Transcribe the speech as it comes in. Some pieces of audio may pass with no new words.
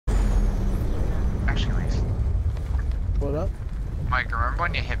What up? Mike, remember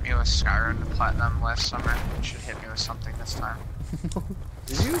when you hit me with Skyrim to Platinum last summer? You should hit me with something this time.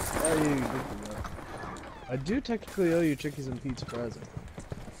 Did you? Oh, you did that. I do technically owe you Chickies and Pete's present.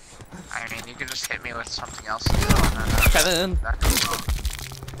 I mean, you could just hit me with something else. Kevin!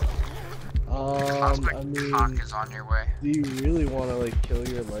 Cosmic I mean, Cock is on your way. do you really want to like kill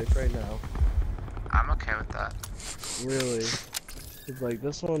your life right now? I'm okay with that. Really? 'Cause, like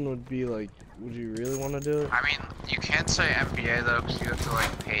this one would be like, would you really want to do it? I mean, you can't say NBA though, because you have to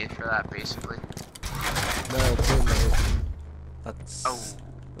like pay for that basically. No, it's in there. That's... Oh.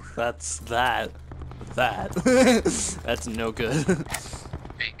 That's that. That. That's no good.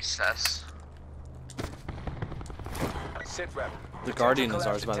 Big sus. Sit rep. The Guardian is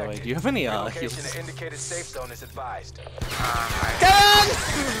ours, by the way. Do you have any heals? Indicated safe zone is advised.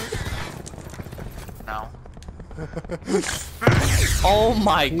 No. Oh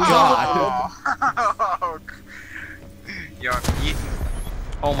my god! Oh. Yo,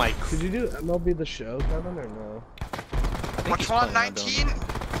 Oh my. Did you do MLB The Show, Kevin, or no? which one? 19? Yeah.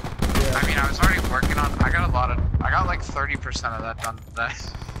 I mean, I was already working on. I got like 30% of that done today.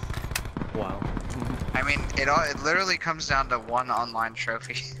 Wow. I mean, it literally comes down to one online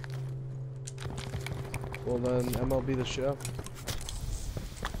trophy. Well then, MLB The Show.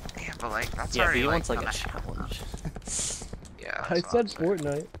 Yeah, but like that's Yeah, but already he wants like a gonna challenge. Yeah. I that's what said I'm saying.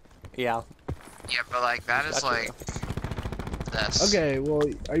 Fortnite. Yeah. Yeah, but like that is Gotcha. like this. Okay, well,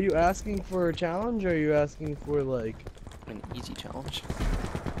 are you asking for a challenge, or are you asking for like An easy challenge.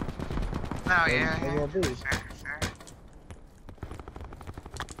 No, yeah. MLB? Fair.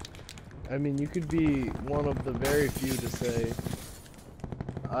 I mean, you could be one of the very few to say.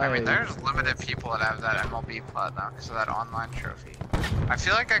 I mean, there's limited people that have that MLB Platinum because of that online trophy. I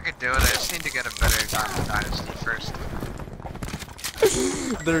feel like I could do it. I just need to get a better Diamond Dynasty first.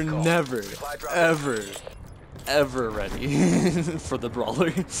 They're never, ever ready for the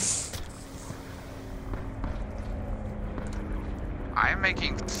brawler. I am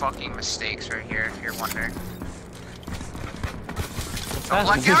making fucking mistakes right here, if you're wondering. Don't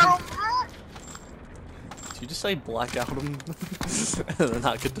black out! Did you just say black out him and then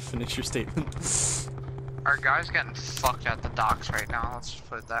not get to finish your statement? Our guy's getting fucked at the docks right now, let's just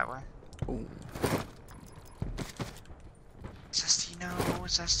put it that way. Ooh. Zesty no,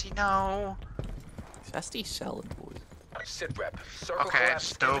 Zesty no. Zesty salad, boys. Sit rep. Circle Okay, I collapse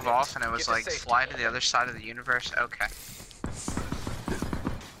just dove imminent. off and it was Get to like, safety. fly to the other side of the universe, okay.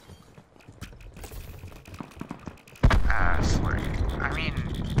 I mean...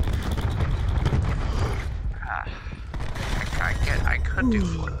 I could do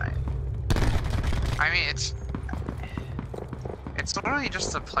Fortnite. I mean, it's literally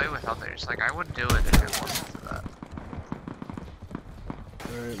just to play with others. Like, I would do it if it wasn't for that.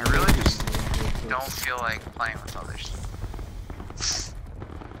 Alright, I really just don't feel like playing with others.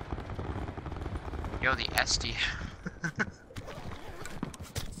 Yo, the SD.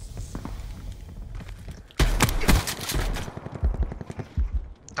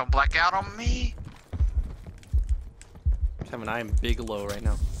 Don't black out on me. Kevin, I am big low right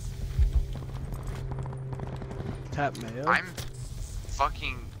now. Tap mayo. I'm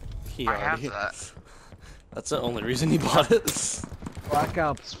fucking. I have that. That's the only reason he bought it. Black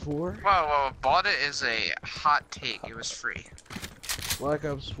Ops 4. Whoa, bought it is a hot take. It was free. Black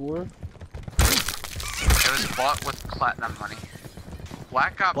Ops 4. It was bought with platinum money.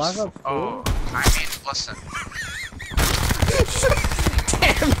 Black Ops. Black Ops 4? Oh, I mean, listen.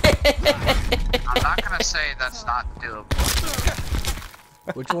 Damn it! I'm not gonna say that's not doable.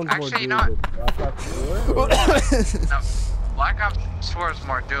 Which one's Actually, more you know what? doable? Black Ops 4? No, Black Ops 4 is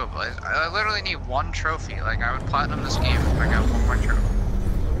more doable. I literally need one trophy. Like, I would platinum this game if I got one more trophy.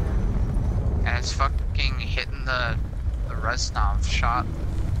 And it's fucking hitting the Reznov shot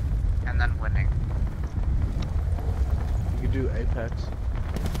and then winning. You could do Apex.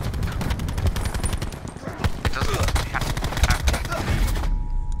 It doesn't have to.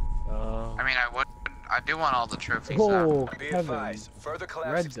 I mean, I do want all the trophies now. Oh, Be Kevin. advised. Further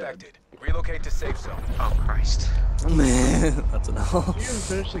collapse Red Dead. expected. Relocate to safe zone. Oh, Christ. Man, that's enough. You didn't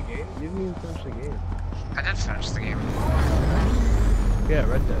finish the game? You didn't even finish the game. I did finish the game. Yeah,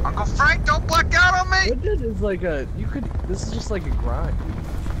 Red Dead. Uncle Frank, don't black out on me! Red Dead is like a, this is just like a grind.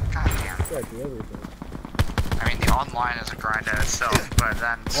 God damn. You gotta do everything. I mean, the online is a grind in itself, but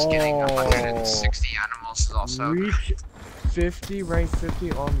then skinning 160 animals is also. Reach 50, rank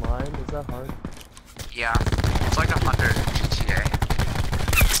 50 online, is that hard? Yeah, it's like 100 GTA.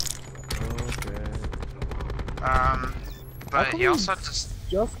 Okay. But come he also just.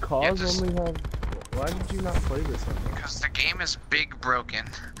 Just Cause just- only have, why did you not play this one? Because the game is big broken.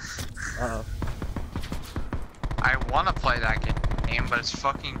 Uh-oh. I want to play that game, but it's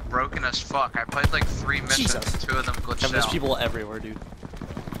fucking broken as fuck. I played like 3 missions, Jesus. 2 of them glitched And there's out. people everywhere, dude.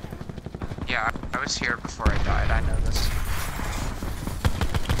 Yeah, I was here before I died. I know this.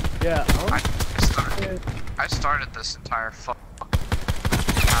 Yeah, I started this entire fuck.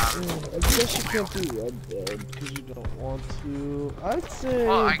 I guess you can't do Red Dead because you don't want to. I'd say.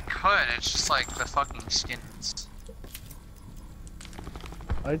 Well, I could. It's just like the fucking skins.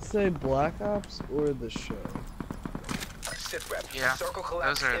 I'd say Black Ops or the show. Sit rep. Yeah, Circle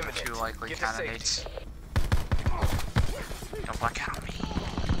collapse those are the imminent. 2 likely Get to candidates. Don't black out on me.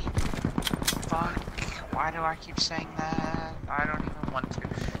 Fuck. Why do I keep saying that? I don't even want to.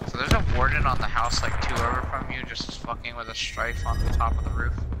 So there's a warden on the house like 2 over from you, just fucking with a strife on the top of the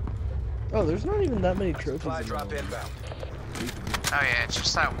roof. Oh, there's not even that many trophies. Supply in drop that one. inbound. Oh yeah, it's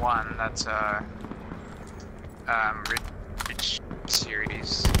just that one that's Rich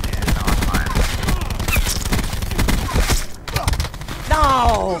series and online.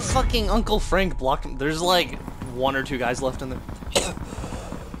 No! Fucking Uncle Frank blocked him. There's like 1 or 2 guys left in there.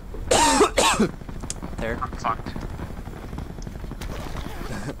 There. I'm fucked.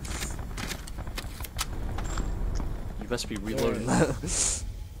 You best be reloading that.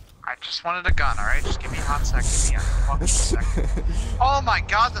 I just wanted a gun, alright? Just give me a hot sec, give me a fucking sec. Oh my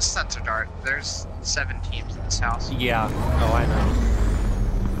god, the sensor dart. There's 7 teams in this house. Yeah. Oh, I know.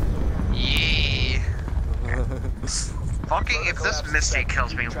 Yeah. Fucking, if this Misty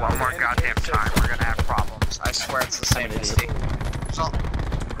kills me one more goddamn time, we're gonna have problems. I swear it's the same I'm an Misty. So,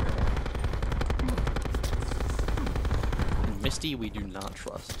 Misty, we do not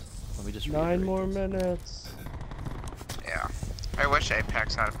trust. Let me just 9 reiterate more this. minutes. yeah. I wish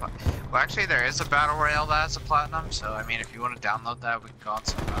Apex had a well, actually, there is a battle royale that has a platinum, so I mean, if you want to download that, we can go on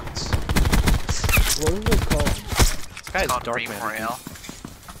some runs. What is it called? This guy's It's called Dark Dream Man. Royale.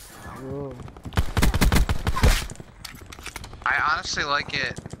 Whoa. I honestly like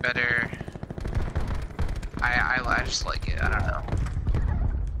it better. I just like it. I don't know.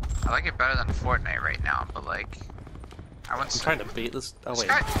 I like it better than Fortnite right now, but like, I wouldn't I'm say. trying to bait this. Oh wait.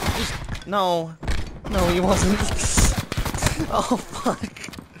 This No. No, he wasn't. Oh fuck.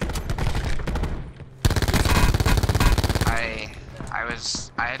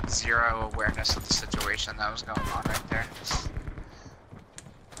 I had 0 awareness of the situation that was going on right there.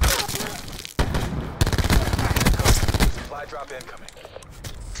 Supply drop incoming.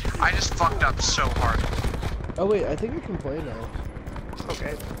 I just fucked up so hard. Oh wait, I think I can play now.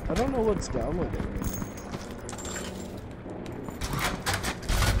 Okay. I don't know what's downloading.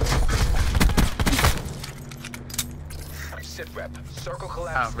 Sit rep. Circle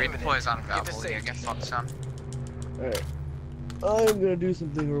collapse imminent. Redeploy is Get to unavailable. Yeah, safety. get fucked, son. Alright. I'm gonna do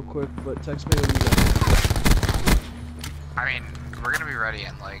something real quick, but text me when you done. I mean, we're gonna be ready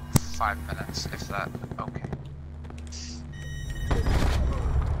in like 5 minutes, if that. Okay.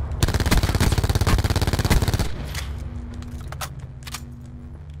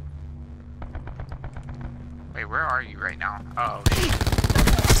 Wait, where are you right now? Oh, shit.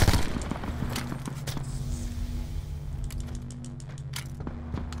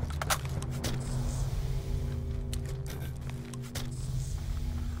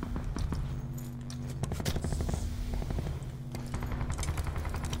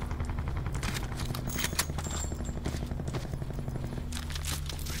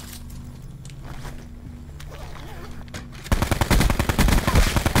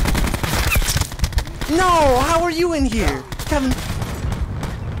 No! How are you in here? Kevin.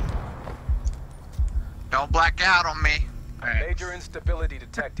 Don't black out on me. Alright. Major instability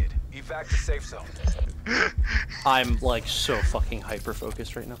detected. Evac to safe zone. I'm like so fucking hyper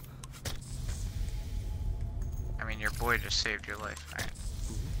focused right now. I mean, your boy just saved your life. Alright.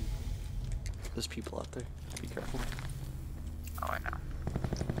 There's people out there. Be careful. Oh, I know.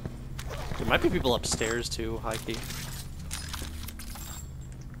 There might be people upstairs too, high key.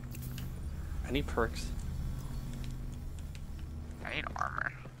 I need perks. I need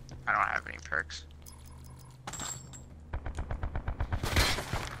armor. I don't have any perks.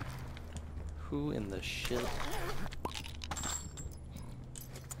 Who in the shit?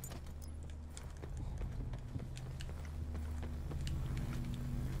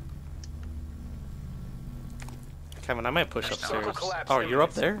 Kevin, I might push There's no upstairs. one. Collapse Oh, you're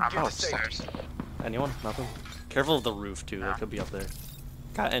up imminent. there? I'm Oh, upstairs. anyone? Nothing? Careful of the roof too, No. that could be up there.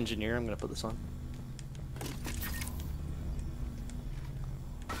 Got engineer, I'm gonna put this on.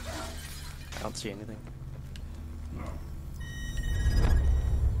 I don't see anything.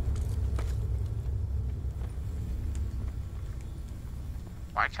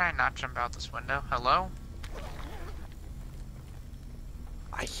 Why can I not jump out this window? Hello?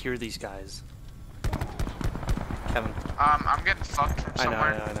 I hear these guys. Kevin. I'm getting fucked from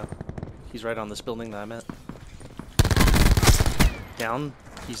somewhere. I know. He's right on this building that I'm at. Down.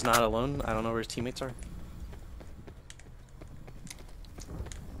 He's not alone. I don't know where his teammates are.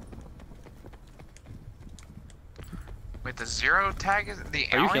 Wait, the zero tag is the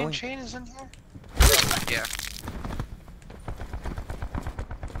Are you alien healing? chain is in here? Yeah.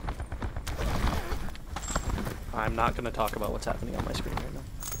 I'm not gonna talk about what's happening on my screen right now.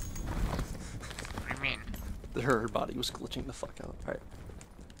 What do you mean? Her body was glitching the fuck out. Alright.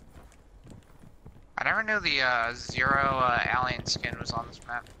 I never knew the zero alien skin was on this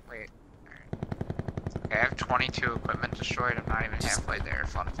map. Wait. Alright. Okay, I have 22 equipment destroyed. I'm not even halfway there.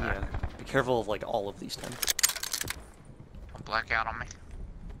 Fun fact. Yeah. Be careful of like all of these 10. Don't black out on me.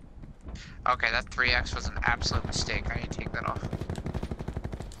 Okay, that 3x was an absolute mistake. I need to take that off.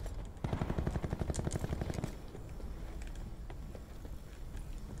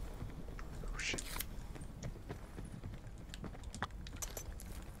 Oh shit.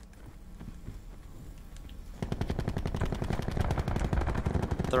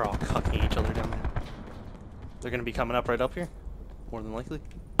 They're all cucking each other down there. They're gonna be coming up right up here. More than likely.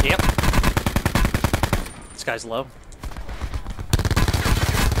 Yep. This guy's low.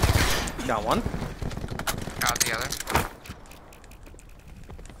 Got one. Got the other.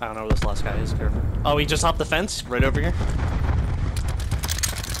 I don't know where this last guy is. Careful. Oh, he just hopped the fence right over here.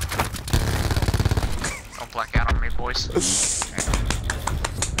 Don't black out on me, boys.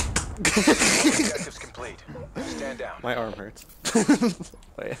 Objectives complete. Stand down. My arm hurts.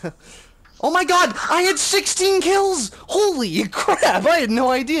 Wait. Oh my god! I had 16 kills! Holy crap! I had no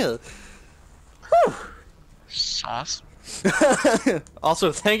idea. Whew. Sauce.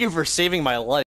 Also, thank you for saving my life.